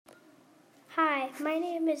my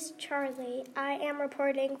name is Charlie. I am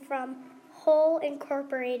reporting from Whole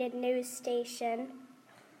Incorporated News Station.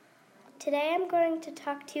 Today I'm going to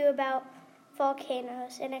talk to you about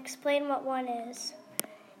volcanoes and explain what one is.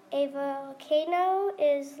 A volcano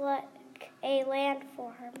is like a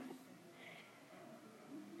landform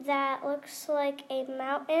that looks like a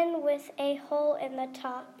mountain with a hole in the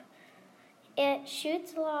top. It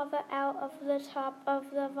shoots lava out of the top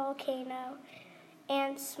of the volcano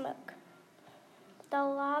and smoke. The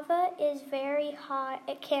lava is very hot.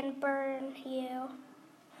 It can burn you.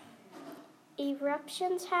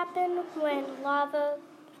 Eruptions happen when lava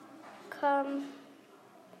come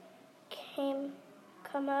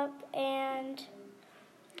up, and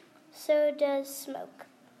so does smoke.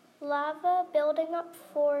 Lava building up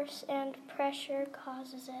force and pressure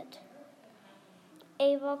causes it.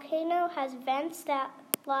 A volcano has vents that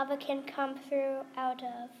lava can come through out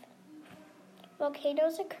of.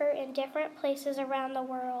 Volcanoes occur in different places around the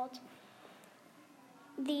world.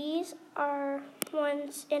 These are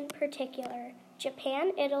ones in particular: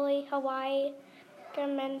 Japan, Italy, Hawaii,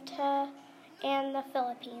 Guatemala, and the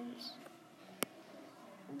Philippines.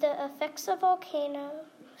 The effects of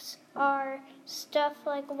volcanoes are stuff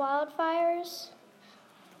like wildfires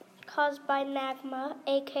caused by magma,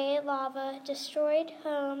 aka lava, destroyed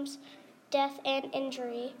homes, death, and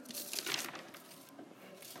injury.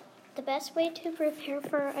 The best way to prepare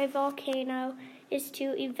for a volcano is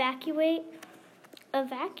to evacuate.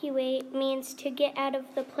 Evacuate means to get out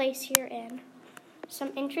of the place you're in.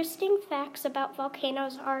 Some interesting facts about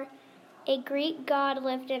volcanoes are: a Greek god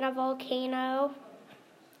lived in a volcano.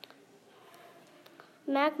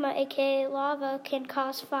 Magma, aka lava, can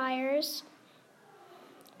cause fires.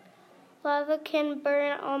 Lava can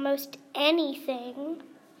burn almost anything.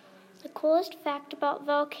 The coolest fact about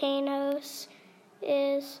volcanoes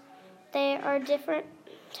is there are different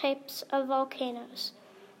types of volcanoes.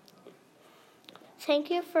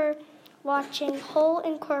 Thank you for watching Whole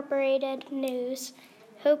Incorporated News.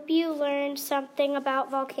 Hope you learned something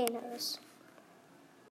about volcanoes.